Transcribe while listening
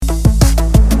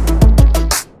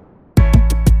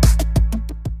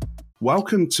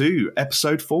Welcome to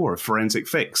episode 4 of Forensic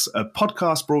Fix, a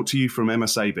podcast brought to you from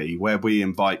MSAB, where we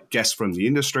invite guests from the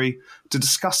industry to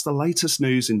discuss the latest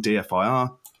news in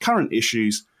DFIR, current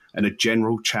issues, and a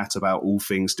general chat about all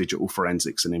things digital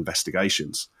forensics and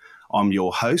investigations. I'm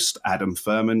your host, Adam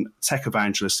Furman, tech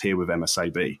evangelist here with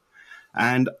MSAB,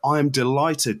 and I'm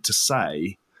delighted to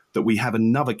say that we have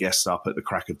another guest up at the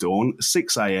crack of dawn,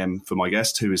 6 a.m. for my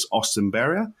guest, who is Austin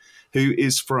Berrier, who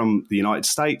is from the United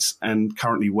States and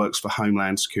currently works for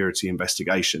Homeland Security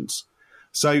Investigations.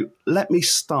 So let me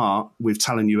start with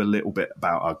telling you a little bit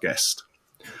about our guest.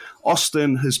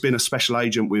 Austin has been a special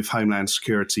agent with Homeland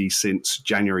Security since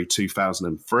January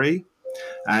 2003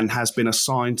 and has been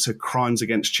assigned to crimes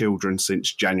against children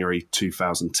since January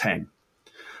 2010.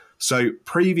 So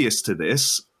previous to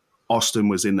this, Austin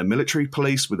was in the military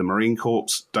police with the Marine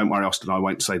Corps. Don't worry, Austin, I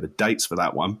won't say the dates for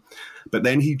that one. But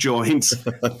then he joined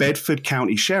Bedford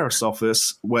County Sheriff's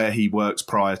Office, where he works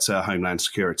prior to Homeland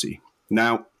Security.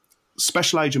 Now,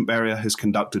 Special Agent Berrier has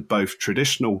conducted both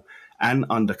traditional and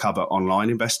undercover online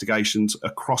investigations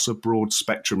across a broad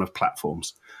spectrum of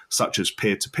platforms, such as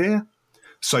peer-to-peer,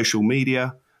 social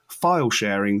media, file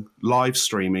sharing, live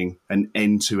streaming, and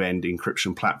end-to-end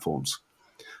encryption platforms.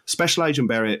 Special Agent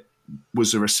Berrier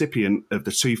was a recipient of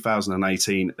the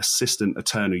 2018 Assistant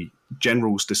Attorney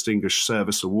General's Distinguished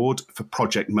Service Award for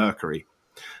Project Mercury,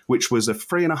 which was a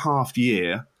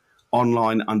 3.5-year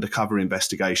online undercover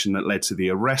investigation that led to the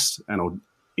arrest and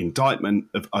indictment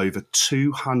of over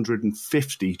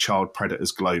 250 child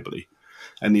predators globally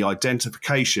and the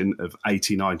identification of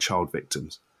 89 child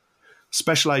victims.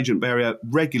 Special Agent Berrier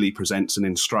regularly presents and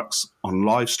instructs on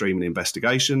live streaming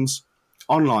investigations,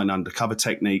 online undercover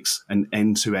techniques, and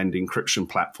end-to-end encryption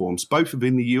platforms, both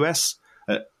within the US,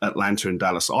 at Atlanta and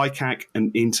Dallas ICAC,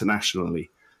 and internationally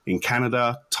in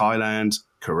Canada, Thailand,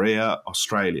 Korea,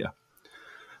 Australia.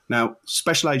 Now,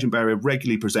 Special Agent Berrier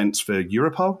regularly presents for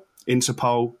Europol,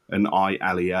 Interpol, and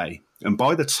IALEA. And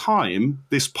by the time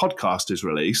this podcast is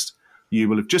released, you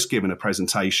will have just given a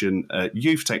presentation at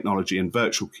Youth Technology and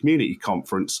Virtual Community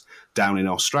Conference down in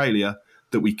Australia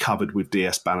that we covered with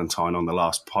DS Ballantyne on the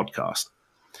last podcast.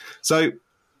 So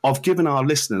I've given our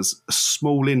listeners a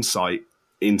small insight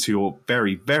into your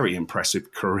very, very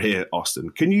impressive career, Austin.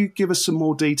 Can you give us some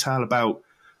more detail about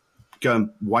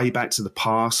going way back to the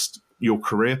past, your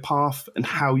career path, and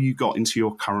how you got into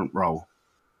your current role?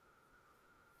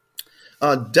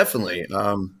 Definitely.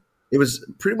 It was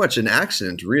pretty much an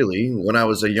accident, really. When I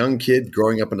was a young kid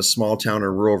growing up in a small town in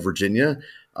rural Virginia,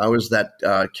 I was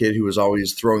that kid who was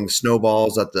always throwing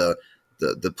snowballs at the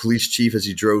police chief as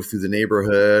he drove through the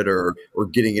neighborhood or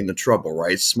getting into trouble,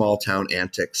 right? Small town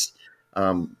antics.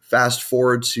 Fast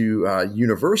forward to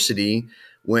university,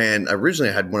 when originally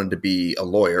I had wanted to be a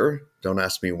lawyer. Don't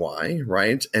ask me why,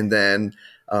 right? And then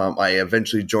I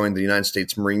eventually joined the United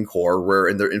States Marine Corps, where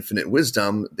in their infinite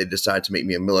wisdom, they decided to make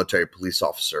me a military police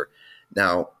officer.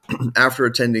 Now, after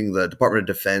attending the Department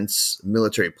of Defense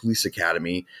Military Police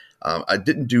Academy, I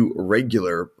didn't do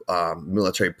regular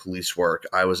military police work.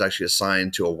 I was actually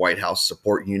assigned to a White House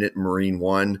support unit, Marine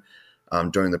One,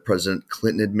 during the President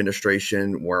Clinton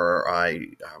administration, where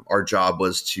our job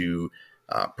was to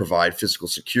provide physical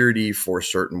security for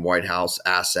certain White House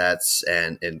assets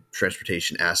and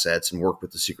transportation assets and work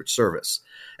with the Secret Service.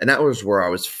 And that was where I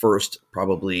was first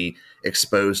probably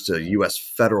exposed to U.S.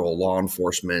 federal law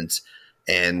enforcement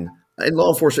and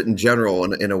law enforcement in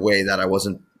general in a way that I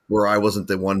wasn't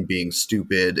the one being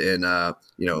stupid and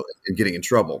getting in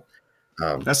trouble.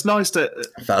 That's nice to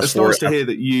hear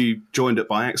that you joined it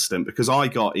by accident, because I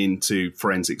got into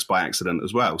forensics by accident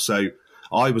as well. So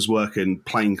I was working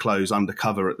plainclothes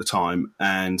undercover at the time,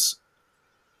 and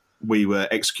we were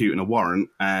executing a warrant,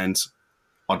 and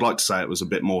I'd like to say it was a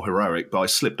bit more heroic, but I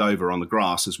slipped over on the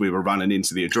grass as we were running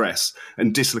into the address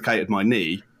and dislocated my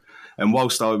knee. And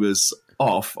whilst I was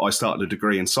off, I started a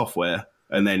degree in software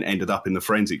and then ended up in the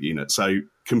forensic unit. So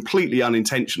completely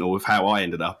unintentional with how I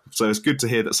ended up. So it's good to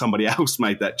hear that somebody else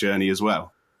made that journey as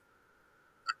well.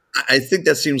 I think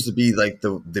that seems to be like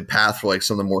the path for like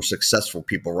some of the more successful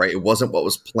people, right? It wasn't what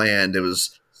was planned. It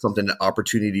was something that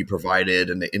opportunity provided,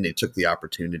 and they took the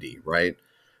opportunity, right?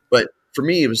 But for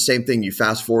me, it was the same thing. You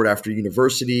fast forward after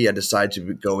university, I decided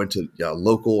to go into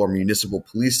local or municipal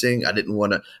policing. I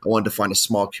wanted to find a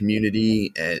small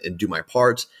community and do my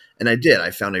part. And I did.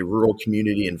 I found a rural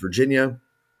community in Virginia.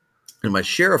 And my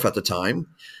sheriff at the time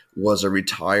was a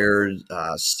retired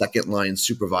second-line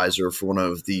supervisor for one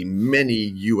of the many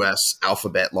U.S.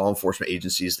 alphabet law enforcement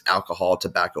agencies, alcohol,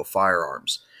 tobacco,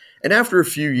 firearms. And after a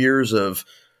few years of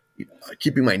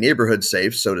keeping my neighborhood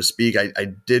safe, so to speak, I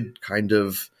did kind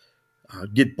of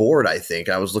get bored. I think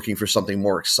I was looking for something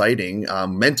more exciting,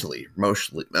 mentally,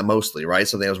 mostly, right?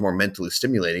 Something that was more mentally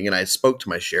stimulating. And I spoke to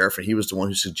my sheriff, and he was the one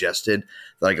who suggested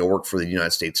that I go work for the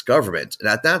United States government. And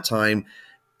at that time,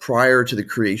 prior to the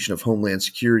creation of Homeland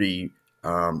Security,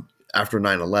 after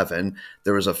 9/11,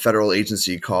 there was a federal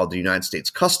agency called the United States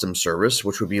Customs Service,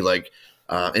 which would be like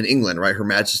in England, right? Her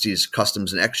Majesty's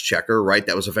Customs and Exchequer, right?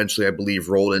 That was eventually, I believe,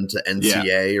 rolled into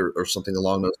NCA or something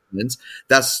along those lines.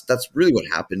 That's really what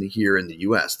happened here in the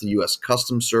U.S. The U.S.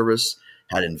 Customs Service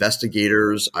had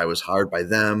investigators. I was hired by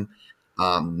them.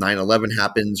 9/11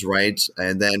 happens, right?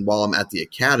 And then while I'm at the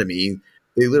academy,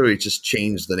 they literally just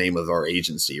changed the name of our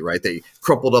agency, right? They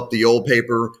crumpled up the old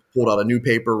paper, pulled out a new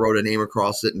paper, wrote a name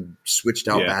across it, and switched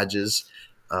out badges.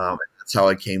 That's how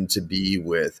I came to be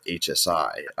with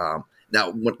HSI.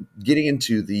 Now, getting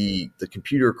into the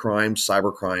computer crimes,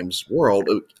 cyber crimes world,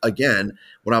 again,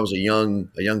 when I was a young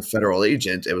federal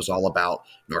agent, it was all about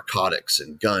narcotics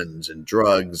and guns and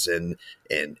drugs and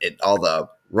all the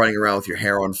running around with your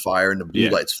hair on fire and the blue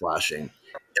lights flashing.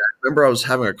 And I remember I was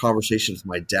having a conversation with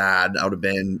my dad. I would have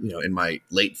been, in my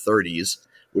late 30s,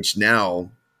 which now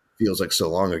feels like so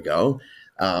long ago.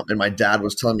 And my dad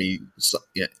was telling me,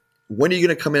 when are you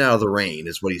going to come in out of the rain,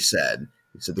 is what he said.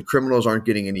 He said, the criminals aren't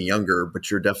getting any younger,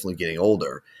 but you're definitely getting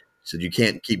older. He said, you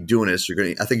can't keep doing this.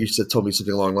 I think you told me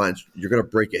something along the lines, you're going to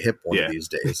break a hip one of these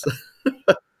days.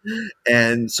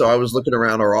 And so I was looking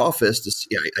around our office to see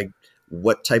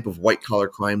what type of white collar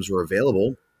crimes were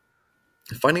available.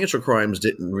 Financial crimes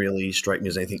didn't really strike me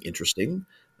as anything interesting.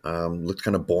 Looked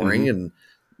kind of boring, and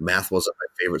math wasn't my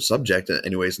favorite subject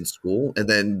anyways in school. And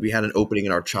then we had an opening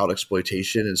in our child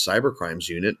exploitation and cyber crimes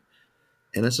unit.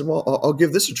 And I said, well, I'll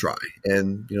give this a try.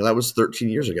 And, that was 13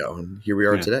 years ago. And here we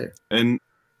are today. And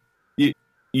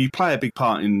you play a big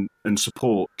part in and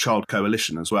support Child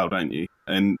Coalition as well, don't you?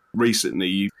 And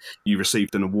recently you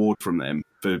received an award from them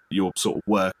for your sort of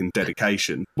work and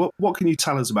dedication. What can you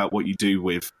tell us about what you do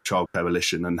with Child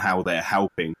Coalition and how they're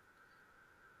helping?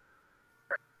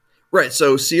 Right.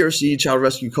 So CRC, Child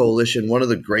Rescue Coalition, one of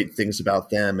the great things about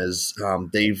them is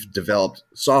they've developed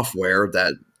software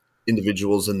that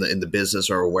individuals in the business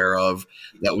are aware of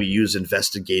that we use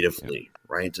investigatively,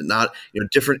 right? And not,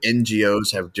 different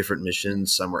NGOs have different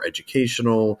missions. Some are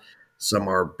educational, some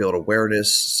are build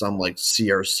awareness, some like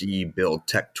CRC build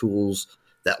tech tools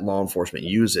that law enforcement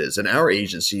uses. And our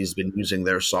agency has been using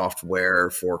their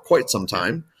software for quite some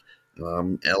time,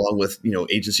 along with,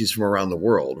 agencies from around the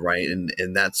world, right?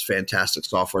 And that's fantastic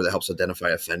software that helps identify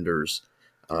offenders.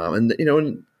 And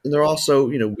they're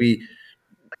also,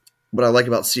 what I like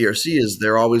about CRC is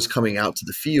they're always coming out to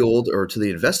the field or to the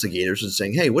investigators and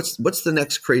saying, hey, what's the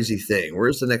next crazy thing?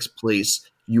 Where's the next place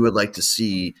you would like to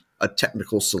see a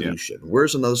technical solution?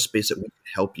 Where's another space that we can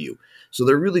help you? So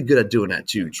they're really good at doing that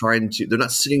too. They're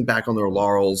not sitting back on their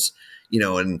laurels,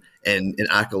 and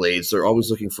accolades. They're always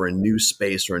looking for a new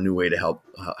space or a new way to help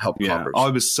coppers. I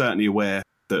was certainly aware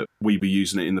that we were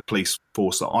using it in the police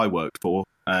force that I worked for.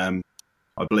 I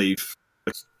believe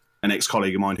an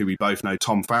ex-colleague of mine who we both know,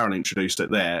 Tom Farrell, introduced it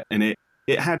there, and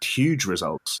it had huge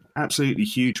results, absolutely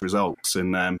huge results.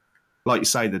 And like you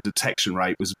say, the detection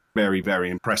rate was very,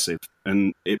 very impressive,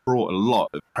 and it brought a lot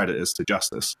of predators to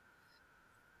justice.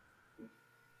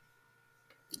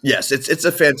 Yes, it's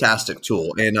a fantastic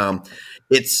tool, and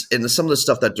some of the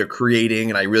stuff that they're creating,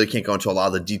 and I really can't go into a lot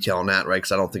of the detail on that, right?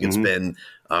 Because I don't think it's been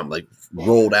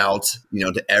rolled out,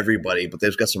 to everybody. But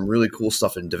they've got some really cool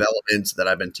stuff in development that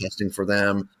I've been testing for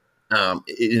them.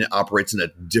 It operates in a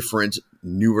different,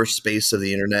 newer space of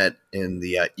the internet in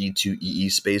the E2EE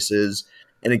spaces.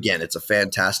 And again, it's a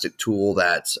fantastic tool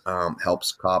that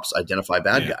helps cops identify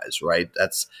bad guys, right?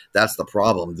 That's the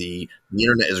problem. The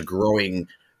internet is growing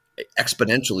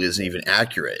exponentially isn't even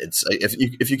accurate. It's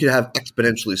if you could have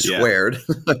exponentially squared,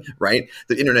 right?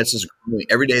 The internet's just growing.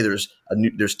 Every day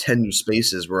there's 10 new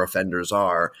spaces where offenders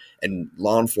are, and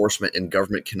law enforcement and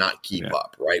government cannot keep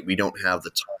up, right? We don't have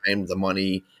the time, the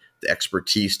money, the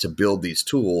expertise to build these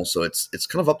tools. So it's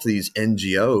kind of up to these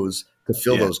NGOs to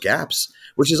fill those gaps,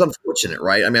 which is unfortunate,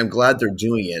 right? I mean, I'm glad they're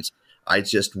doing it. I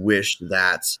just wish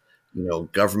that,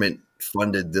 government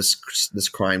funded this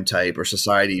crime type, or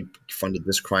society funded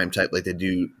this crime type like they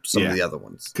do some of the other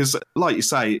ones. Because like you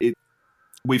say,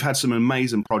 we've had some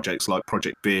amazing projects like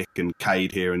Project Vic and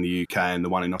CADE here in the UK and the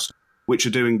one in Australia, which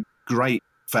are doing great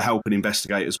for helping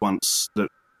investigators once the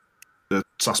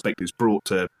suspect is brought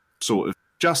to sort of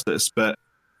justice. But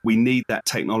we need that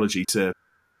technology to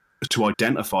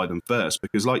identify them first,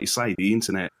 because like you say, the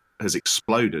internet has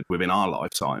exploded within our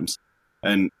lifetimes.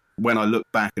 And when I look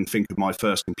back and think of my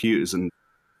first computers and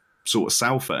sort of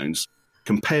cell phones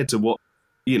compared to what,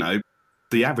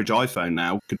 the average iPhone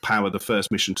now could power the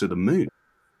first mission to the moon.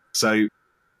 So,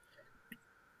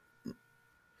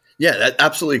 yeah, that's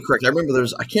absolutely correct. I remember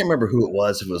I can't remember who it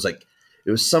was.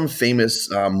 It was some famous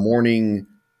morning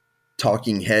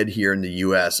talking head here in the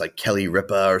US, like Kelly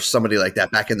Ripa or somebody like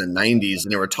that back in the 90s.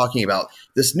 And they were talking about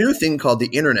this new thing called the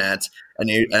internet. And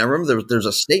I remember there's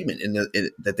a statement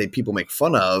that people make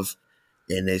fun of.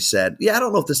 And they said, yeah, I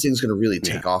don't know if this thing's going to really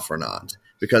take off or not,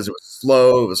 because it was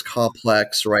slow, it was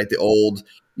complex, right? The old,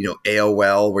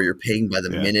 AOL where you're paying by the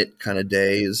minute kind of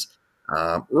days.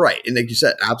 Right. And like you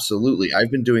said, absolutely. I've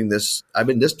been doing this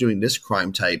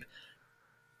crime type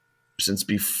since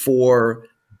before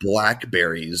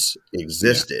BlackBerries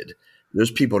existed. Yeah.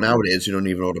 There's people nowadays who don't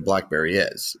even know what a BlackBerry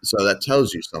is. So that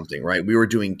tells you something, right? We were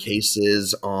doing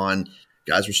cases on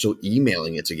guys were still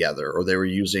emailing it together, or they were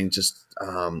using just,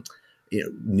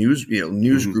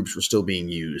 news groups were still being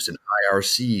used, and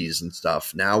IRCs and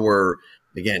stuff. Now we're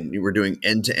doing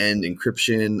end-to-end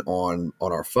encryption on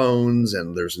our phones,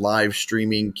 and there's live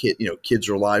streaming. Kids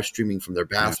are live streaming from their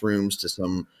bathrooms to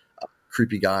some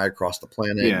creepy guy across the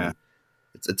planet. Yeah.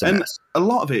 It's a mess. A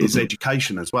lot of it is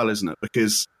education as well, isn't it?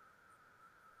 Because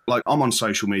like I'm on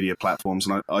social media platforms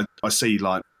and I see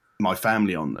like my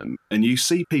family on them, and you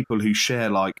see people who share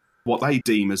like what they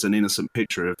deem as an innocent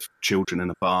picture of children in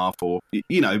a bath, or,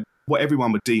 what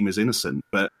everyone would deem as innocent.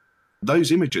 But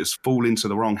those images fall into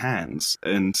the wrong hands.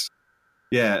 And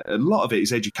yeah, a lot of it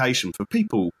is education for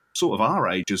people sort of our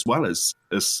age as well as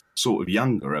sort of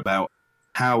younger about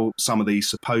how some of these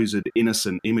supposed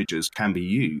innocent images can be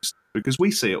used, because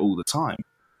we see it all the time.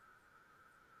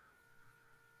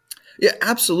 Yeah,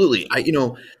 absolutely.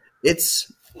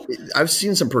 I've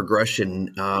seen some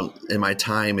progression in my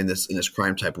time in this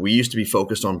crime type. We used to be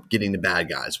focused on getting the bad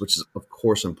guys, which is of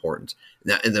course important.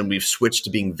 And then we've switched to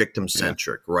being victim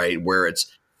centric, right? Where it's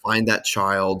find that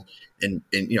child and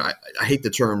I hate the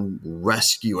term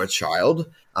rescue a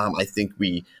child. I think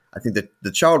that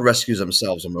the child rescues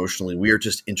themselves emotionally. We are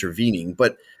just intervening,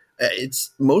 but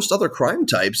it's most other crime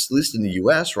types, at least in the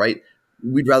US, right?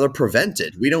 We'd rather prevent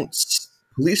it.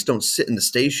 Police don't sit in the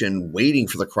station waiting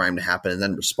for the crime to happen and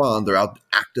then respond. They're out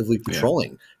actively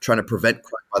patrolling, trying to prevent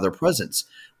crime by their presence.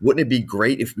 Wouldn't it be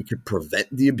great if we could prevent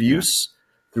the abuse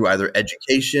through either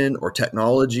education or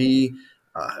technology,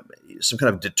 some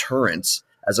kind of deterrence,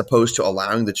 as opposed to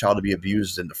allowing the child to be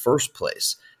abused in the first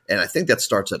place? And I think that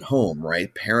starts at home,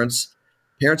 right? Parents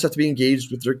have to be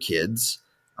engaged with their kids.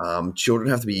 Children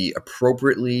have to be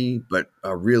appropriately but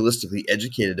realistically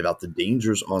educated about the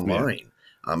dangers online. Yeah.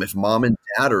 If mom and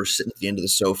dad are sitting at the end of the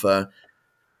sofa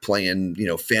playing,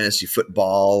 fantasy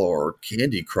football or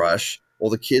Candy Crush, well,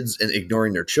 the kids and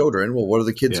ignoring their children, well, what are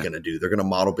the kids going to do? They're going to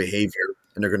model behavior,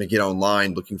 and they're going to get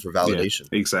online looking for validation.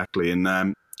 Yeah, exactly.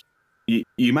 And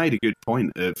you made a good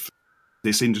point of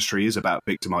this industry is about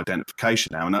victim identification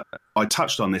now. And I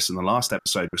touched on this in the last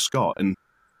episode with Scott, and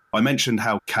I mentioned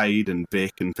how Cade and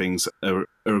Vic and things are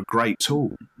a great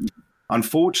tool.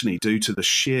 Unfortunately, due to the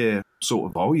sheer sort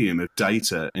of volume of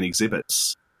data and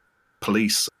exhibits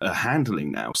police are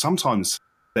handling now, sometimes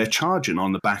they're charging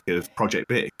on the back of Project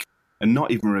Vic and not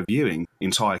even reviewing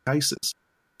entire cases.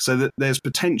 So that there's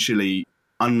potentially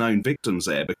unknown victims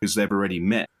there because they've already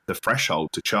met the threshold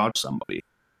to charge somebody.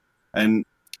 And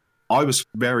I was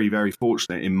very, very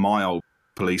fortunate in my old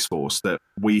police force that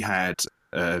we had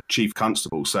a chief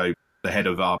constable, so the head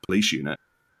of our police unit,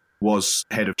 was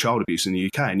head of child abuse in the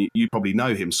UK. And you probably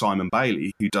know him, Simon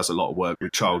Bailey, who does a lot of work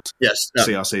with child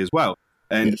CRC as well.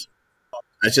 And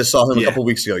I just saw him a couple of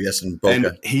weeks ago, in Boca.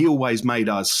 And he always made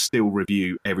us still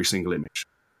review every single image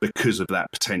because of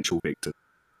that potential victim.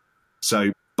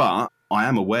 So, but I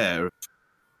am aware of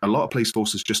a lot of police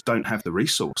forces just don't have the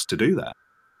resource to do that.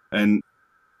 And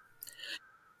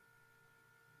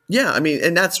yeah,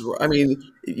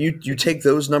 you take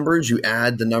those numbers, you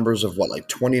add the numbers of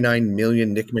 29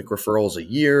 million NCMEC referrals a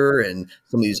year and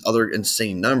some of these other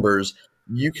insane numbers,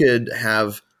 you could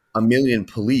have 1 million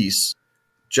police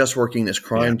just working this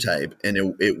crime type, and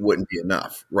it wouldn't be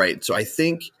enough, right? So I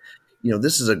think,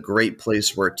 this is a great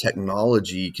place where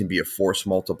technology can be a force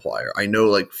multiplier. I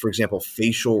know, for example,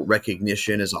 facial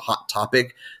recognition is a hot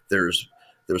topic. There's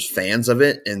fans of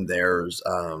it, and there's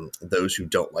those who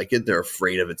don't like it. They're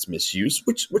afraid of its misuse,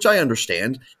 which I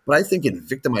understand. But I think in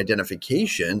victim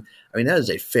identification, that is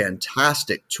a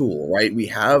fantastic tool, right? We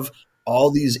have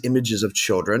all these images of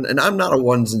children, and I'm not a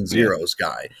ones and zeros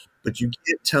guy, but you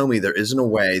can't tell me there isn't a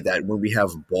way that when we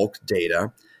have bulk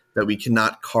data that we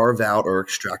cannot carve out or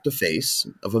extract a face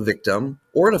of a victim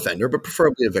or an offender, but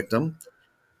preferably a victim,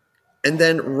 and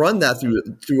then run that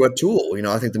through a tool.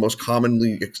 I think the most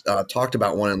commonly talked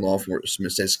about one in law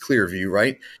enforcement is Clearview,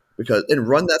 right? because and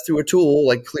run that through a tool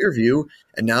like Clearview,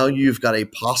 and now you've got a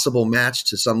possible match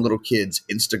to some little kid's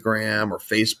Instagram or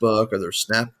Facebook or their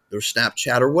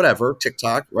Snapchat or whatever,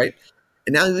 TikTok, right?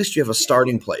 And now at least you have a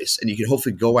starting place, and you can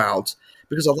hopefully go out,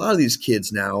 because a lot of these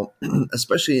kids now,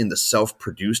 especially in the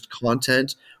self-produced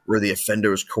content where the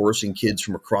offender is coercing kids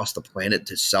from across the planet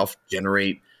to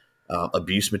self-generate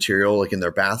abuse material, like in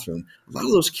their bathroom, a lot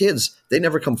of those kids, they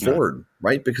never come forward,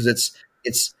 right? Because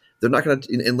it's they're not going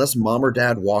to, unless mom or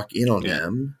dad walk in on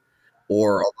them,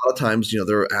 or a lot of times,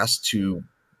 they're asked to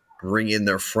bring in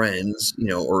their friends,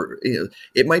 or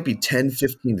it might be 10,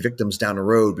 15 victims down the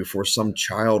road before some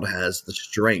child has the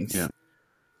strength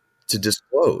to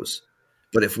disclose.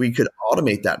 But if we could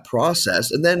automate that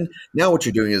process, and then now what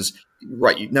you're doing is,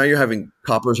 right, now you're having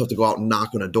coppers have to go out and knock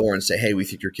on a door and say, hey, we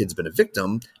think your kid's been a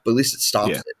victim, but at least it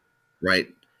stops it, right?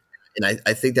 And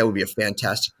I think that would be a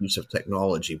fantastic use of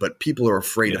technology, but people are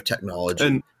afraid of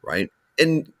technology, right?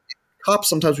 And cops,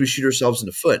 sometimes we shoot ourselves in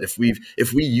the foot. If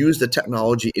we use the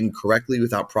technology incorrectly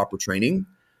without proper training,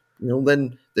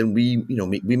 then we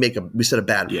set a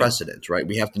bad precedent, right?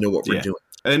 We have to know what we're doing.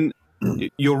 And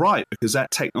you're right, because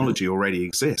that technology already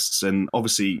exists. And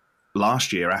obviously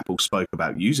last year Apple spoke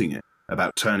about using it,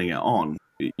 about turning it on,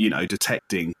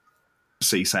 detecting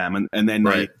CSAM, and then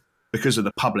they, because of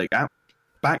the public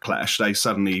backlash, they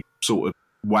suddenly sort of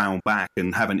wound back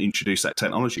and haven't introduced that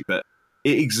technology. But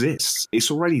it exists.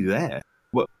 It's already there.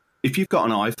 Well, if you've got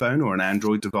an iPhone or an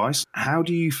Android device, how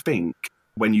do you think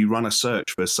when you run a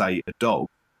search for, say, a dog,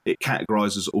 it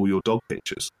categorizes all your dog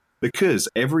pictures? Because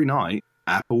every night,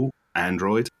 Apple,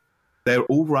 Android, they're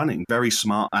all running very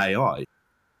smart AI.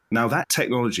 Now, that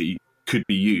technology could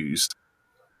be used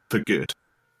for good.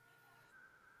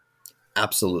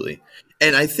 Absolutely.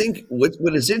 And I think what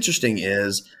is interesting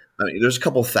is, there's a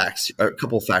couple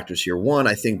factors here. One,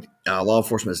 I think law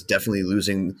enforcement is definitely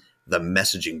losing the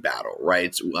messaging battle,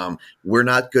 right? We're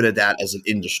not good at that as an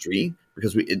industry,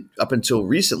 because up until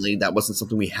recently, that wasn't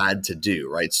something we had to do,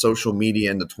 right? Social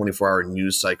media and the 24-hour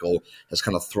news cycle has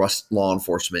kind of thrust law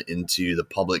enforcement into the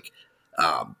public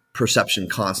perception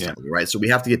constantly, right? So we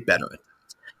have to get better at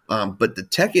that. But the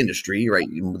tech industry, right,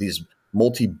 these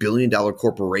multi-billion-dollar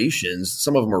corporations,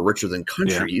 some of them are richer than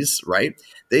countries, right?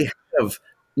 They have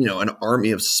an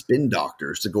army of spin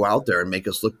doctors to go out there and make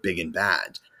us look big and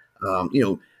bad.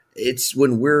 It's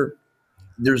when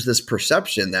there's this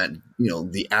perception that,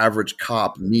 the average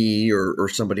cop, me or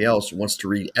somebody else, wants to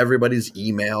read everybody's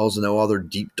emails and know all their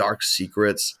deep, dark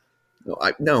secrets.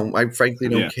 I frankly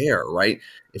don't care, right?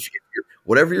 If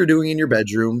whatever you're doing in your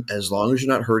bedroom, as long as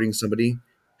you're not hurting somebody,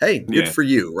 hey, good for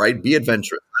you, right? Be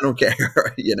adventurous. I don't care,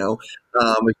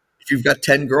 if you've got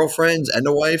 10 girlfriends and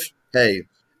a wife, hey,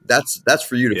 that's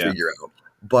for you to figure out.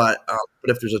 But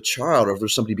if there's a child, or if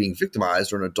there's somebody being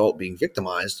victimized, or an adult being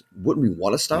victimized, wouldn't we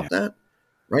want to stop that?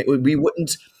 Right? We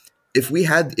wouldn't. If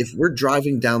we're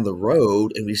driving down the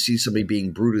road and we see somebody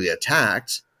being brutally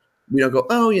attacked, we don't go,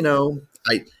 oh,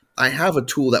 I have a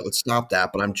tool that would stop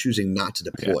that, but I'm choosing not to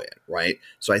deploy it, right?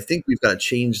 So I think we've got to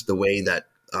change the way that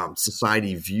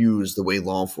society views the way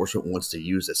law enforcement wants to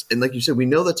use this. And like you said, we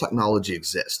know the technology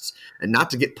exists, and not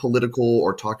to get political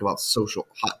or talk about social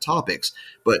hot topics,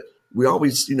 but we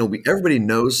always, everybody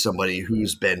knows somebody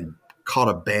who's been caught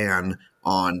a ban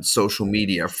on social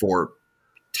media for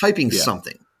typing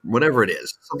something, whatever it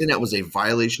is, something that was a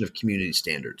violation of community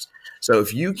standards. So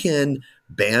if you can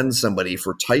ban somebody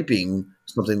for typing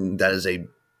something that is a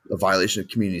violation of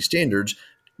community standards,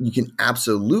 you can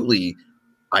absolutely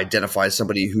identify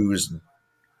somebody who's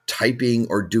typing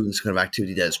or doing some kind of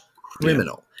activity that is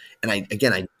criminal. And I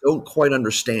don't quite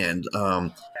understand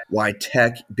why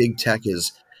big tech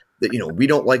is that, we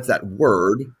don't like that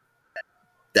word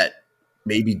that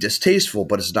may be distasteful,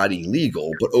 but it's not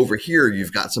illegal. But over here,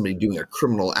 you've got somebody doing a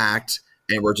criminal act,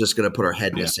 and we're just going to put our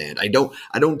head in the sand. I don't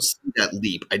see that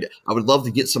leap. I would love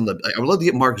to get I would love to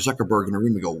get Mark Zuckerberg in a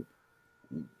room and go,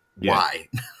 why?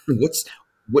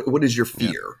 What is your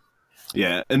fear?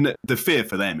 Yeah, and the fear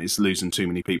for them is losing too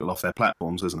many people off their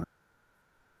platforms, isn't it?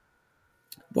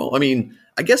 Well, I mean,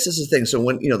 I guess this is the thing. So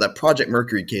when, that Project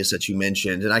Mercury case that you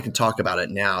mentioned, and I can talk about it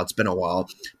now, it's been a while,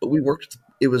 but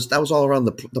that was all around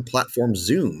the platform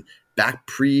Zoom back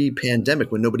pre-pandemic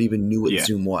when nobody even knew what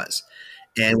Zoom was.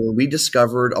 And when we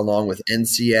discovered, along with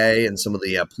NCA and some of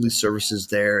the police services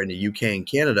there in the UK and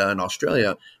Canada and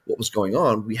Australia, what was going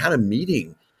on, we had a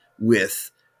meeting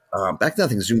with, back then I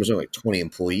think Zoom was only like 20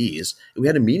 employees, and we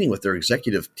had a meeting with their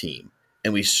executive team.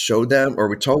 And we told them,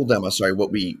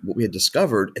 what we had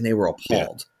discovered, and they were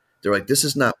appalled. They're like, this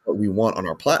is not what we want on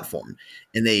our platform.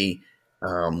 And they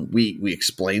We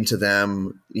explained to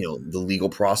them, the legal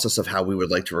process of how we would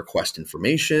like to request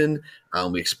information.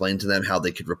 We explained to them how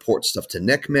they could report stuff to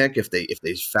NCMEC if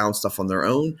they found stuff on their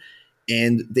own,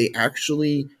 and they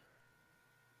actually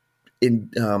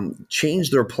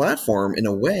changed their platform in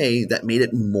a way that made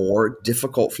it more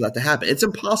difficult for that to happen. It's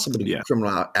impossible to get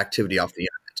criminal activity off the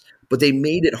internet, but they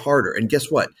made it harder. And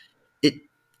guess what?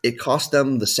 It cost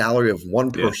them the salary of one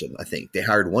person. I think they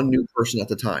hired one new person at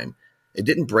the time. It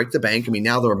didn't break the bank. I mean,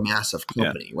 now they're a massive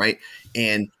company, right?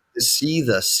 And to see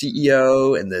the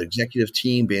CEO and the executive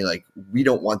team being like, we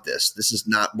don't want this. This is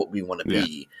not what we want to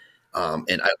be.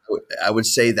 And I would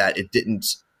say that it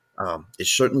didn't. It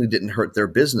certainly didn't hurt their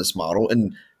business model.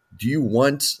 And do you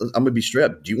want? I'm going to be straight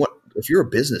up. Do you want? If you're a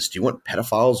business, do you want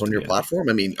pedophiles on your platform?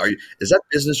 I mean, is that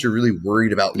business you're really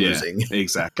worried about losing?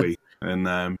 Exactly. And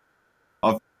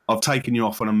I've taken you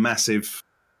off on a massive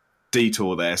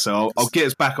detour there, so I'll get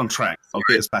us back on track.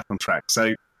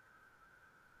 So,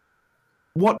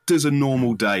 what does a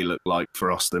normal day look like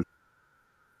for Austin?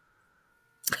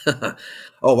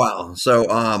 Oh wow! So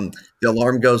the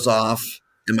alarm goes off,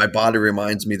 and my body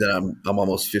reminds me that I'm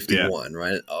almost 51,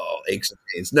 right? Oh, aches and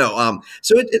pains. No,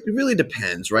 so it really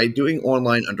depends, right? Doing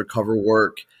online undercover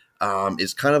work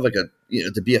is kind of like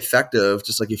to be effective,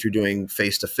 just like if you're doing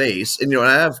face to face. And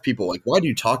I have people like, why do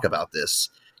you talk about this?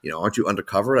 Aren't you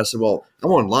undercover? I said, well, I'm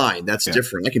online. That's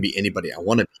different. I can be anybody I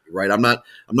want to be, right? I'm not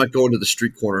going to the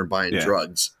street corner and buying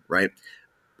drugs, right?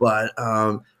 But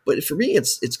for me,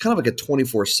 it's kind of like a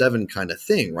 24/7 kind of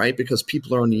thing, right? Because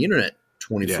people are on the internet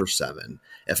 24/7.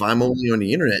 If I'm only on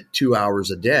the internet 2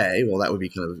 hours a day, well, that would be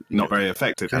kind of not very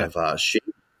effective. Kind of shady.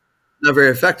 Not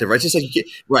very effective, right? Just like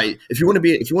right. If you want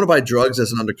to buy drugs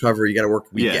as an undercover, you got to work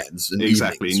weekends and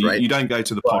exactly. evenings, right? You don't go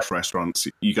to the posh restaurants.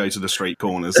 You go to the street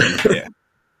corners. And,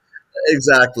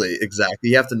 Exactly.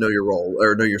 You have to know your role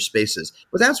or know your spaces,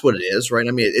 but that's what it is, right?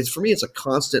 I mean, for me, it's a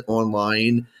constant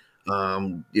online,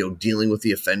 dealing with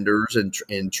the offenders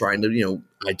and trying to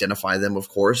identify them, of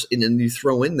course, and then you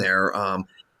throw in there,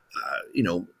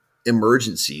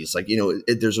 emergencies. Like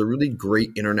there's a really great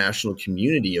international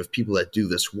community of people that do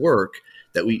this work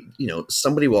that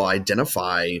somebody will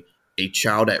identify a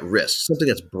child at risk, something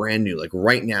that's brand new. Like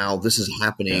right now, this is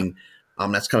happening.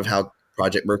 That's kind of how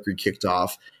Project Mercury kicked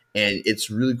off. And it's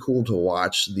really cool to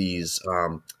watch this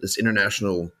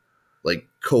international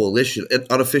coalition, an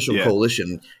unofficial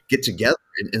coalition, get together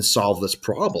and solve this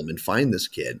problem and find this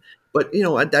kid. But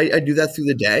I do that through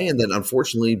the day, and then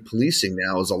unfortunately, policing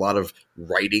now is a lot of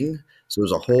writing. So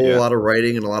there's a whole lot of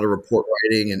writing and a lot of report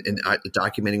writing and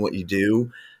documenting what you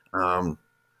do.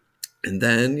 And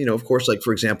then, of course, like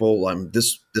for example,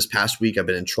 this past week I've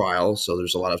been in trial, so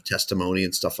there's a lot of testimony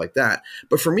and stuff like that.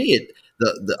 But for me,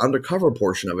 the undercover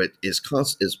portion of it is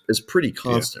pretty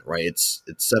constant, right? It's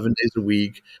 7 days a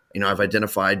week. I've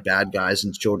identified bad guys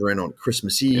and children on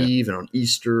Christmas Eve and on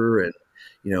Easter, and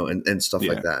and stuff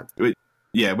like that.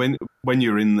 Yeah, when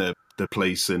you're in the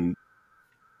police and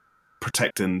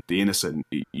protecting the innocent,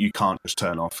 you can't just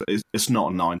turn off. It's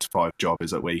not a 9-to-5 job,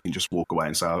 is it? Where you can just walk away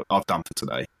and say, "I've done for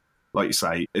today." Like you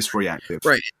say, it's reactive,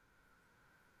 right?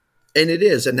 And it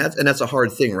is, and that's a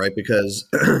hard thing, right? Because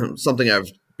something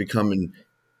I've become, and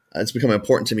it's become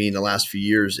important to me in the last few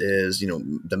years, is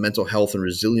the mental health and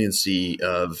resiliency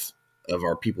of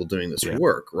our people doing this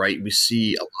work, right? We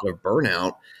see a lot of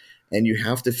burnout, and you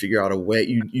have to figure out a way.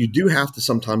 You do have to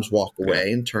sometimes walk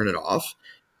away and turn it off.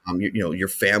 Your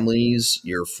families,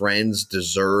 your friends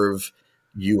deserve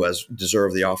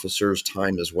the officer's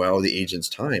time as well, the agent's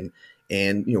time.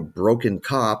 And broken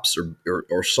cops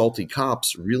or salty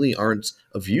cops really aren't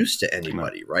of use to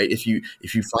anybody, right? If you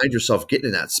find yourself getting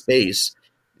in that space,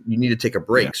 you need to take a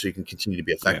break so you can continue to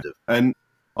be effective. And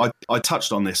I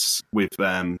touched on this with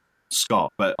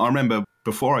Scott, but I remember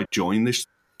before I joined this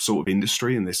sort of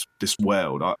industry and this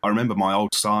world, I remember my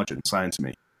old sergeant saying to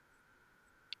me,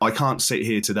 "I can't sit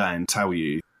here today and tell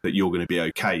you that you're going to be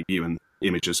okay viewing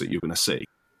images that you're going to see."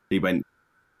 He went,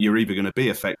 "You're either going to be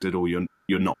affected or you're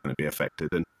not going to be affected."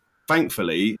 And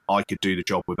thankfully, I could do the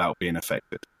job without being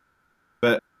affected.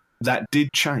 But that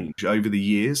did change over the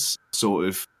years. Sort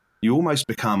of, you almost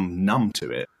become numb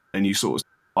to it, and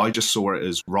I just saw it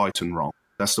as right and wrong.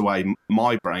 That's the way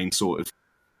my brain sort of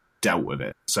dealt with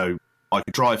it. So I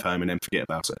could drive home and then forget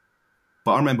about it.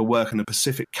 But I remember working a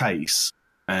Pacific case,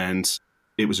 and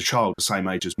it was a child the same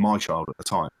age as my child at the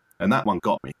time. And that one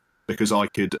got me because I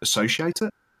could associate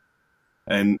it.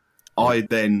 And I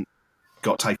then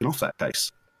got taken off that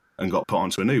case and got put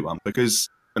onto a new one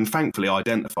and thankfully I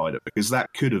identified it, because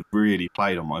that could have really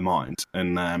played on my mind.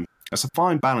 And it's a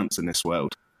fine balance in this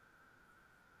world.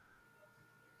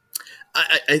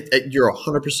 You're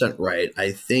 100% right.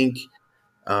 I think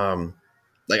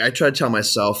Like I try to tell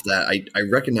myself that I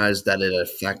recognize that it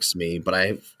affects me, but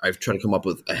I've tried to come up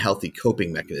with a healthy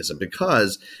coping mechanism,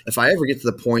 because if I ever get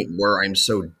to the point where I'm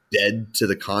so dead to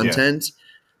the Yeah. content,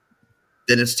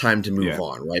 then it's time to move Yeah.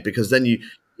 on, right? Because then you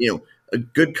know,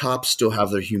 good cops still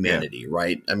have their Yeah. humanity,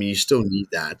 right? I mean, you still need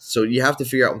that. So you have to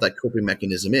figure out what that coping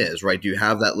mechanism is, right? Do you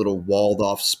have that little walled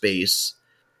off space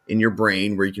in your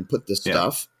brain where you can put this Yeah.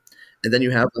 stuff? And then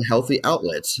you have a healthy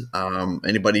outlet.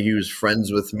 Anybody who's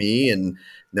friends with me and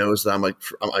knows that I'm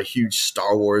a huge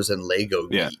Star Wars and Lego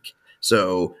Yeah. geek.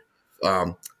 So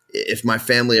if my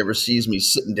family ever sees me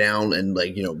sitting down and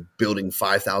building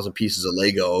 5,000 pieces of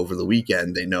Lego over the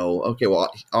weekend, they know, okay,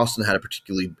 well, Austin had a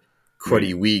particularly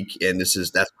cruddy week, and that's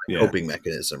my Yeah. coping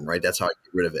mechanism, right? That's how I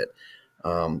get rid of it.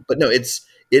 But no, it's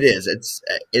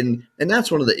and that's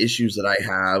one of the issues that I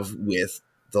have with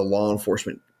the law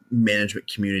enforcement management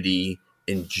community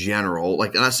in general.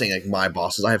 Like, I'm not saying like my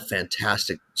bosses, I have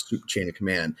fantastic chain of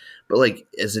command, but like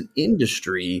as an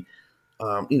industry,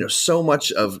 so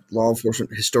much of law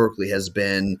enforcement historically has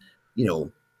been,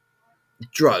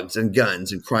 drugs and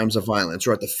guns and crimes of violence,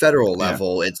 or at the federal Yeah.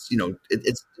 level, it's,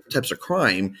 it's different types of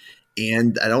crime.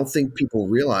 And I don't think people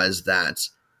realize that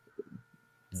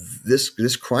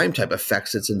this crime type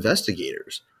affects its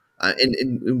investigators.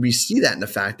 And we see that in the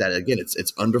fact that, again,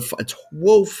 it's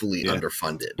woefully Yeah.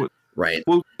 underfunded, right?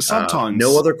 Well, No sometimes,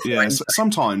 other crime.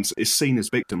 sometimes it's seen as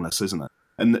victimless, isn't it?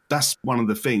 And that's one of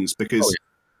the things, because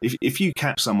if you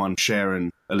catch someone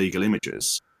sharing illegal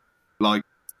images, like,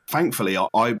 thankfully,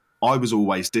 I was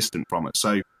always distant from it.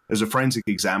 So as a forensic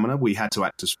examiner, we had to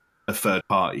act as a third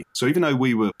party. So even though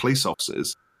we were police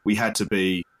officers, we had to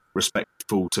be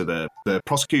respectful to the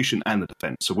prosecution and the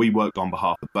defense. So we worked on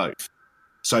behalf of both.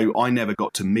 So I never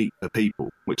got to meet the people,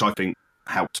 which I think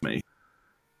helped me.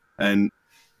 And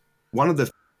one of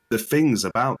the things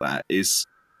about that is,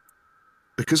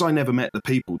 because I never met the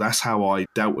people, that's how I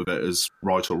dealt with it as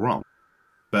right or wrong.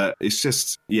 But it's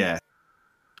just, yeah.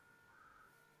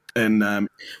 And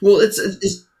well,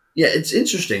 it's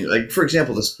interesting. Like, for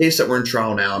example, this case that we're in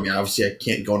trial now. I mean, obviously, I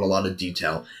can't go into a lot of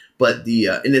detail, but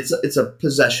and it's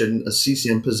a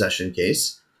CCM possession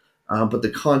case. But the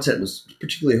content was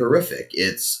particularly horrific.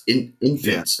 It's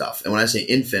infant stuff, and when I say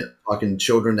infant, I'm talking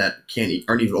children that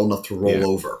aren't even old enough to roll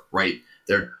over. Right?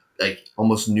 They're like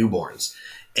almost newborns.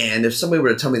 And if somebody were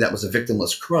to tell me that was a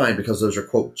victimless crime because those are,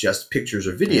 quote, just pictures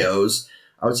or videos,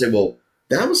 I would say, well,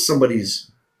 that was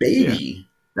somebody's baby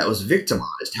that was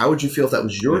victimized. How would you feel if that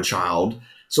was your child?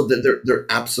 So that there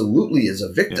absolutely is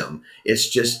a victim. It's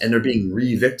just, and they're being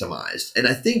re-victimized. And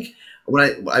I think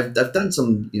when I've done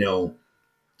some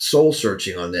soul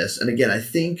searching on this, and again, I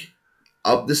think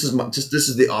this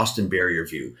is the Austin barrier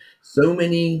view. So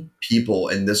many people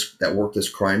in this that work this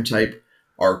crime type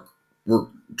were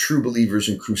true believers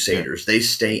and crusaders. They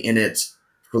stay in it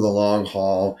for the long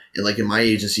haul. And like in my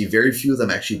agency, very few of them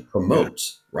actually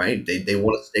promote, right? They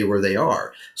want to stay where they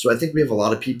are. So I think we have a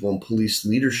lot of people in police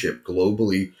leadership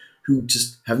globally who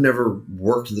just have never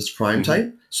worked this crime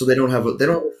type. So they don't have a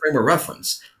frame of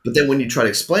reference. But then when you try to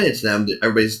explain it to them,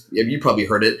 you probably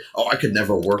heard it. Oh, I could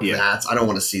never work that. I don't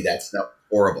want to see that stuff.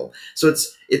 Horrible. So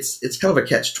it's kind of a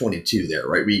catch-22 there,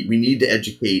 right? We need to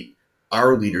educate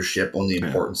our leadership on the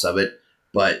importance of it,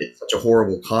 but it's such a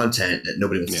horrible content that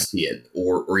nobody wants to see it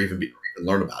or even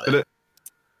learn about it. But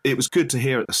it was good to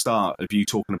hear at the start of you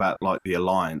talking about like the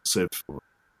alliance of,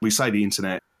 we say the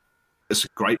internet, it's a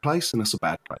great place and it's a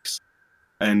bad place.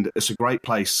 And it's a great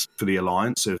place for the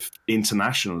alliance of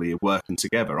internationally working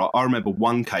together. I remember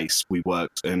one case we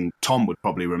worked, and Tom would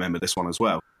probably remember this one as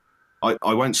well.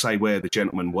 I won't say where the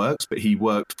gentleman works, but he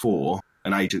worked for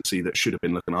an agency that should have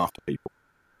been looking after people.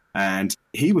 And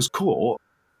he was caught,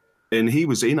 and he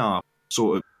was in our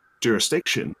sort of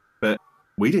jurisdiction, but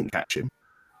we didn't catch him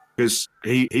because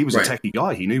he was a techie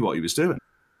guy. He knew what he was doing.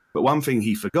 But one thing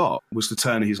he forgot was to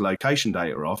turn his location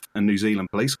data off, and New Zealand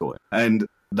police caught him. And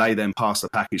they then passed the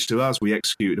package to us, we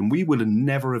executed, and we would have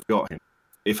never have got him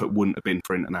if it wouldn't have been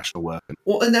for international working.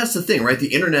 Well, and that's the thing, right?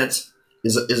 The internet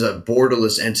is a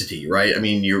borderless entity, right? I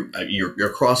mean, you're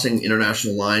crossing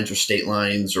international lines or state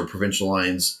lines or provincial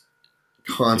lines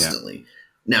constantly.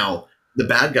 Now, the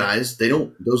bad guys,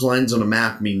 those lines on a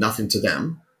map mean nothing to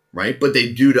them, right? But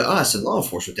they do to us in law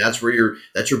enforcement. That's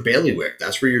your bailiwick.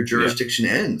 That's where your jurisdiction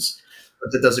ends.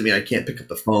 But that doesn't mean I can't pick up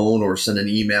the phone or send an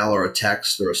email or a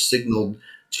text or a signaled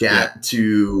chat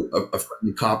to a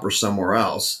friendly cop or somewhere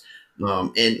else.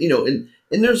 And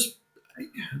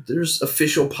there's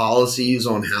official policies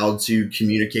on how to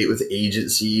communicate with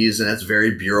agencies, and that's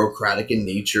very bureaucratic in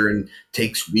nature and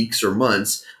takes weeks or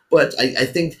months. But I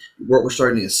think what we're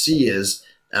starting to see is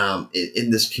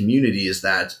in this community is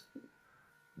that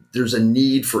there's a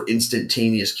need for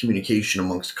instantaneous communication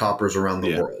amongst coppers around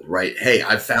the world, right? Hey,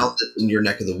 I found it in your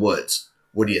neck of the woods.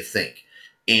 What do you think?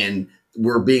 And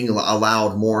we're being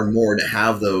allowed more and more to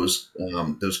have those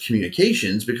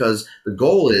communications, because the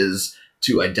goal is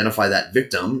to identify that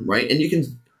victim, right? And you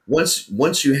can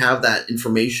once you have that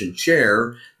information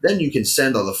share, then you can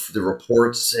send all the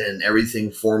reports and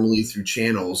everything formally through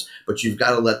channels. But you've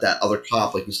got to let that other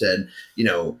cop, like you said,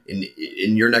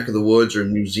 in your neck of the woods or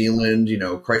New Zealand,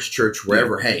 Christchurch,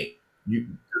 wherever. Hey,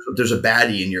 there's a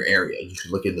baddie in your area. You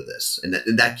should look into this, and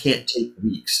that can't take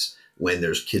weeks when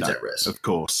there's kids at risk. Of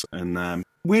course. And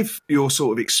with your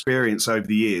sort of experience over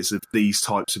the years of these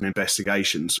types of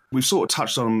investigations, we've sort of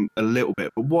touched on a little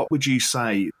bit, but what would you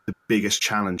say the biggest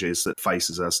challenges that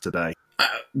faces us today?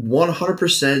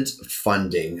 100%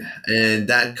 funding. And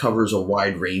that covers a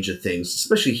wide range of things,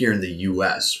 especially here in the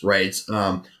US, right?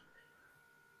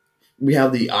 We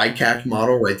have the ICAC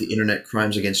model, right? The Internet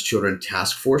Crimes Against Children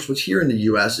Task Force, which here in the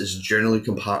US is generally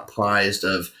comprised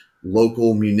of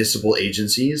local municipal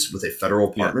agencies with a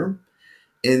federal partner.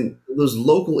 And those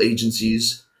local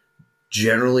agencies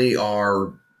generally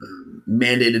are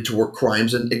mandated to work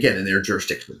crimes, and again, in their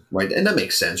jurisdiction, right? And that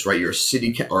makes sense, right? You're a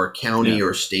city or a county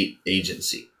or a state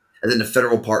agency. And then the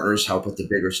federal partners help with the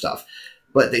bigger stuff.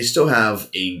 But they still have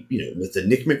with the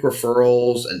NCMEC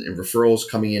referrals and referrals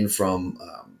coming in from,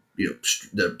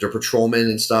 their patrolmen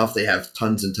and stuff, they have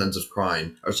tons and tons of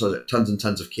tons and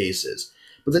tons of cases.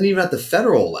 But then even at the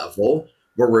federal level,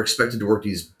 where we're expected to work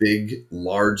these big,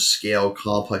 large-scale,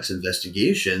 complex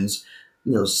investigations,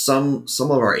 some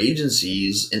of our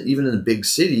agencies, and even in the big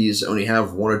cities, only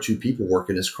have 1 or 2 people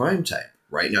working this crime type.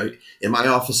 Right now, in my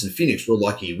office in Phoenix, we're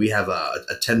lucky we have a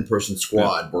 10-person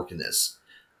squad working this,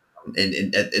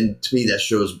 and to me that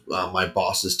shows my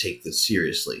bosses take this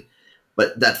seriously.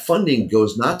 But that funding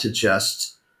goes not to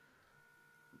just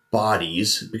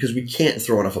bodies, because we can't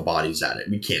throw enough of bodies at it.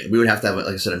 We can't. We would have to have, like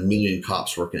I said, 1 million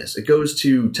cops working this. It goes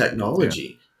to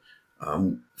technology,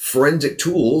 forensic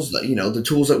tools. The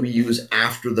tools that we use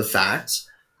after the fact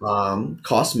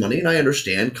cost money, and I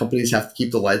understand companies have to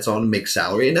keep the lights on and make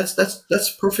salary, and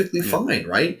that's perfectly fine,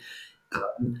 right?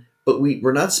 But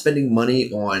we're not spending money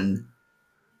on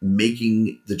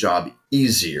making the job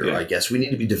easier. I guess we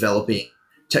need to be developing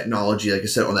technology, like I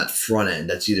said, on that front end.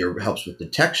 That's either helps with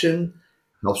detection,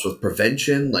 helps with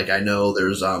prevention. Like I know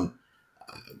there's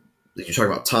you're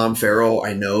talking about Tom Farrell.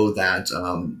 I know that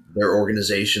their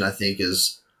organization, I think,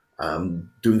 is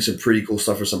doing some pretty cool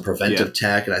stuff for some preventive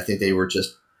tech, and I think they were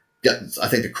I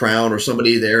think the Crown or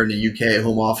somebody there in the UK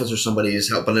Home Office or somebody is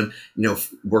helping them,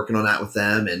 working on that with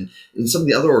them and some of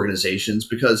the other organizations.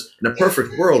 Because in a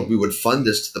perfect world, we would fund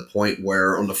this to the point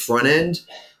where on the front end,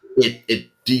 it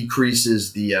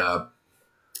decreases the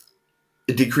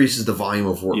volume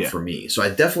of work for me. So I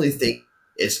definitely think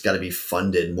it's got to be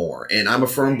funded more. And I'm a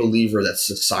firm believer that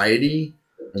society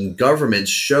and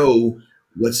governments show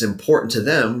what's important to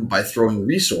them by throwing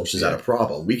resources at a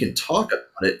problem. We can talk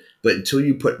about it, but until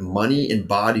you put money and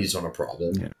bodies on a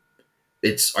problem,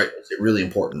 is it really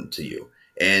important to you?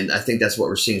 And I think that's what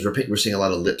we're seeing. We're seeing a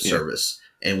lot of lip service,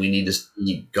 and we need to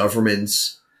see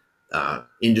governments,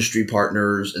 industry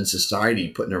partners, and society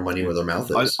putting their money where their mouth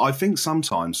is. I think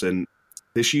sometimes, and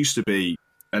this used to be,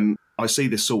 and I see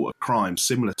this sort of crime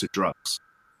similar to drugs,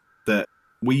 that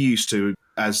we used to,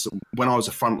 as when I was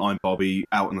a frontline Bobby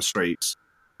out on the streets,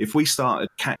 if we started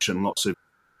catching lots of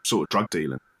sort of drug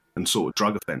dealing and sort of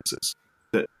drug offences,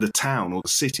 that the town or the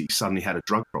city suddenly had a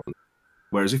drug problem.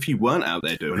 Whereas if you weren't out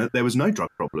there doing it, there was no drug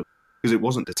problem because it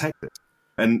wasn't detected.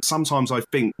 And sometimes I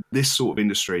think this sort of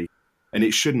industry, and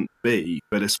it shouldn't be,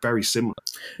 but it's very similar.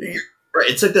 Right,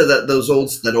 it's like those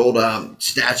old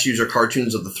statues or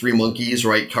cartoons of the 3 monkeys,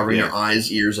 right, covering their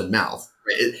eyes, ears, and mouth.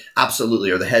 Right?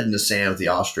 Absolutely, or the head in the sand of the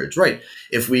ostrich. Right.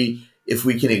 If we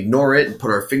can ignore it and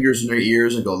put our fingers in our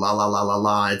ears and go la la la la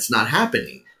la, it's not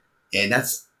happening, and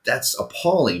that's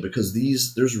appalling because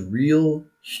there's real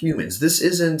humans. This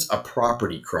isn't a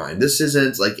property crime. This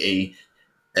isn't like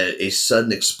a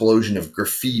sudden explosion of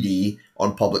graffiti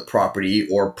on public property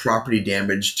or property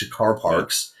damage to car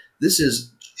parks. This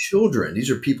is children.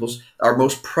 These are our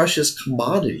most precious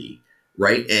commodity,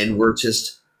 right? And we're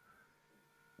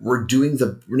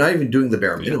not even doing the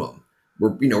bare minimum.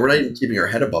 We're not even keeping our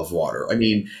head above water. I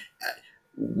mean,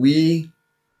 when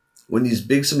some of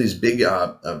these big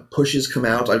pushes come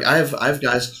out, like I have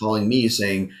guys calling me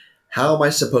saying, how am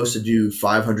I supposed to do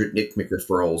 500 NCMEC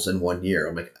referrals in 1 year?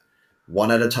 I'm like,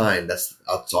 one at a time. That's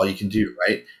all you can do,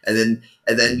 right? And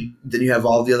then you have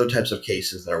all the other types of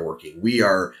cases that are working.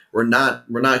 We're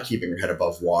not keeping our head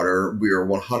above water. We are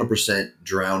 100%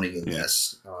 drowning in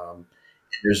this.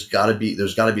 there's got to be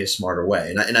a smarter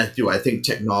way. And I think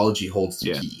technology holds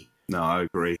the key. No, I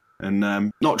agree. And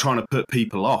not trying to put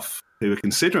people off who are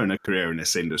considering a career in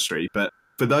this industry, but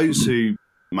for those who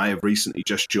may have recently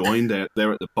just joined,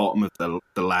 they're at the bottom of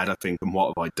the ladder thinking,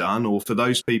 what have I done? Or for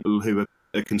those people who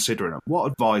are considering it,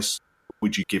 what advice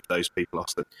would you give those people,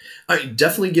 Austin? I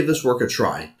definitely give this work a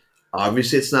try.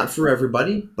 Obviously, it's not for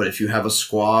everybody, but if you have a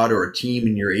squad or a team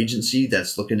in your agency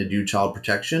that's looking to do child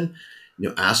protection,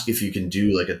 ask if you can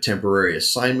do like a temporary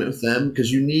assignment with them,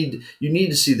 because you need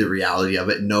to see the reality of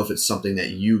it and know if it's something that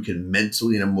you can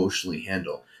mentally and emotionally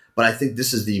handle. But I think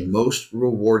this is the most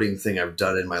rewarding thing I've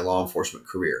done in my law enforcement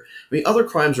career. I mean, other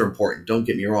crimes are important. Don't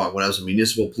get me wrong. When I was a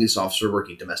municipal police officer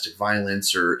working domestic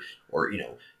violence or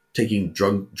taking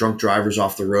drunk drivers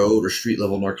off the road or street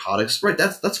level narcotics, right?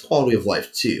 That's quality of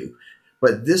life too.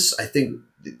 But this, I think,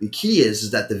 the key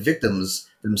is that the victims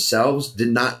themselves did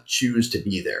not choose to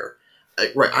be there.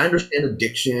 Right, I understand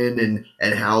addiction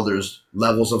and how there's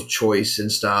levels of choice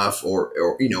and stuff, or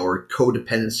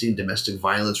codependency and domestic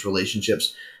violence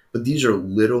relationships. But these are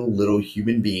little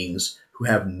human beings who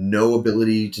have no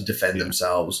ability to defend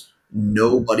themselves,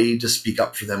 nobody to speak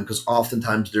up for them, because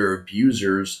oftentimes their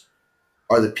abusers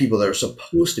are the people that are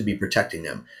supposed to be protecting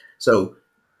them. So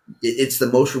it's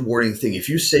the most rewarding thing. If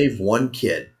you save one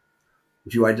kid,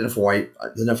 if you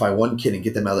identify one kid and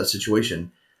get them out of that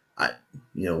situation,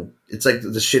 it's like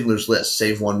the Schindler's List: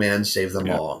 save one man, save them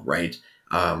all. Right?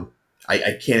 I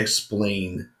can't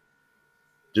explain.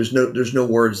 There's no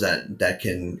words that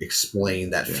can explain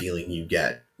that feeling you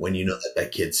get when you know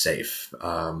that kid's safe.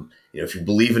 If you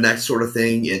believe in that sort of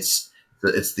thing, it's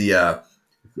the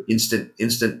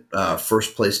instant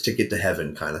first place ticket to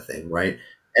heaven kind of thing, right?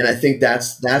 And I think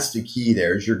that's the key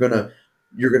there. Is you're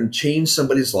gonna change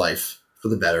somebody's life for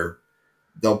the better.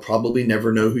 They'll probably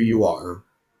never know who you are,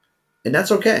 and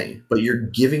that's okay. But you're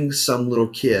giving some little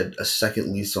kid a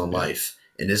second lease on life,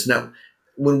 and it's not.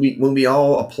 When we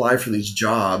all apply for these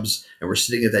jobs and we're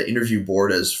sitting at that interview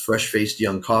board as fresh-faced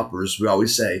young coppers, we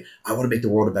always say, I want to make the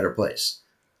world a better place.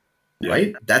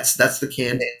 Right? That's the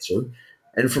canned answer.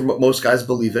 And for most guys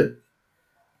believe it.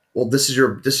 Well, this is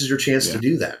your chance to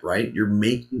do that, right? You're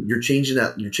changing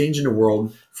the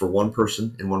world for one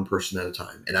person and one person at a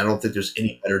time. And I don't think there's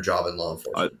any better job in law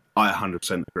enforcement. I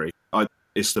 100% agree.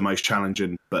 It's the most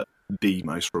challenging, but the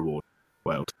most rewarding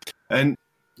world. And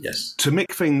yes, to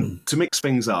mix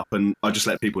things up, and I just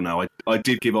let people know, I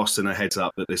did give Austin a heads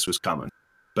up that this was coming.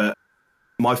 But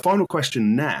my final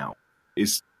question now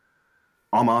is,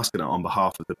 I'm asking it on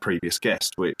behalf of the previous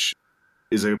guest, which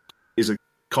is a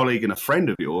colleague and a friend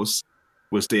of yours,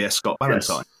 was DS Scott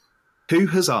Valentine, who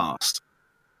has asked,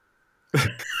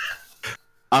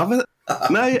 no,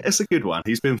 it's a good one.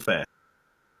 He's been fair.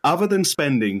 Other than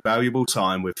spending valuable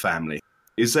time with family,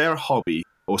 is there a hobby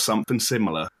or something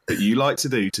similar that you like to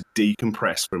do to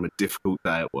decompress from a difficult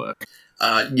day at work?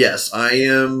 Yes, I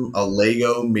am a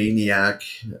Lego maniac.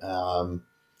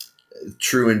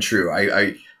 True and true.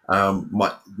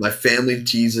 My family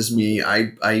teases me.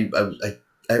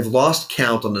 I've lost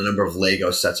count on the number of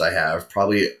Lego sets I have.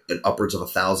 Probably upwards of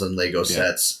 1,000 Lego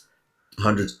sets,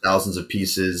 hundreds of thousands of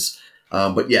pieces.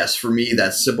 But yes, for me,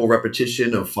 that simple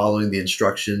repetition of following the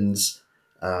instructions,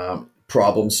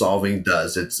 problem solving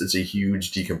does. It's a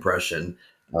huge decompression.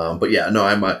 But yeah, no,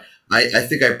 I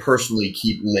think I personally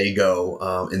keep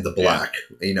Lego in the black.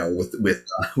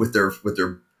 With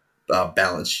their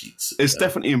balance sheets. It's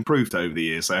definitely improved over the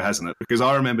years, though, hasn't it? Because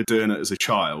I remember doing it as a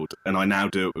child, and I now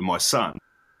do it with my son,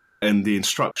 and the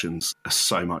instructions are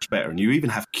so much better. And you even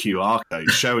have QR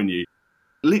codes showing you.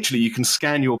 Literally, you can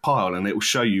scan your pile, and it will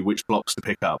show you which blocks to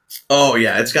pick up. Oh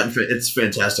yeah, it's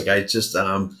fantastic. I just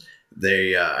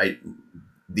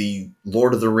the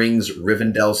Lord of the Rings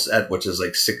Rivendell set, which is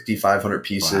like 6,500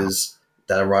 pieces,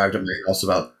 that arrived at my house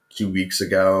about 2 weeks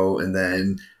ago, and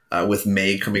then. With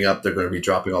May coming up, they're going to be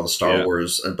dropping all the Star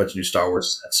Wars, a bunch of new Star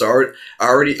Wars sets. So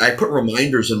I put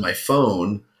reminders in my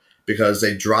phone because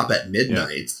they drop at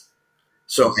midnight. Yeah.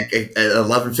 So at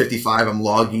 11:55, I'm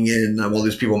logging in. All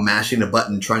these people mashing a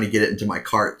button, trying to get it into my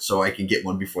cart so I can get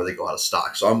one before they go out of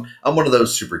stock. So I'm one of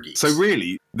those super geeks. So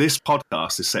really, this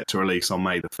podcast is set to release on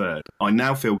May the 3rd. I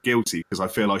now feel guilty because I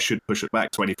feel I should push it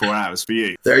back 24 hours for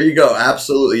you. There you go.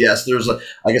 Absolutely. Yes. Like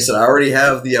I said, I already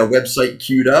have the website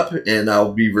queued up, and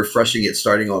I'll be refreshing it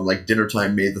starting on like dinner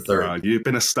time, May the 3rd. You've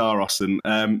been a star, Austin.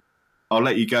 I'll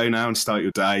let you go now and start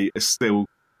your day. It's still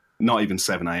not even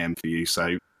 7 a.m. for you,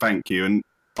 so thank you. And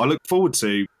I look forward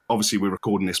to, obviously we're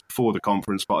recording this before the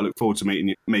conference, but I look forward to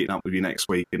meeting up with you next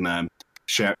week and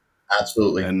share.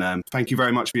 Absolutely. And thank you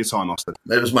very much for your time, Austin.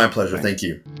 It was my pleasure. Thank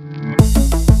you.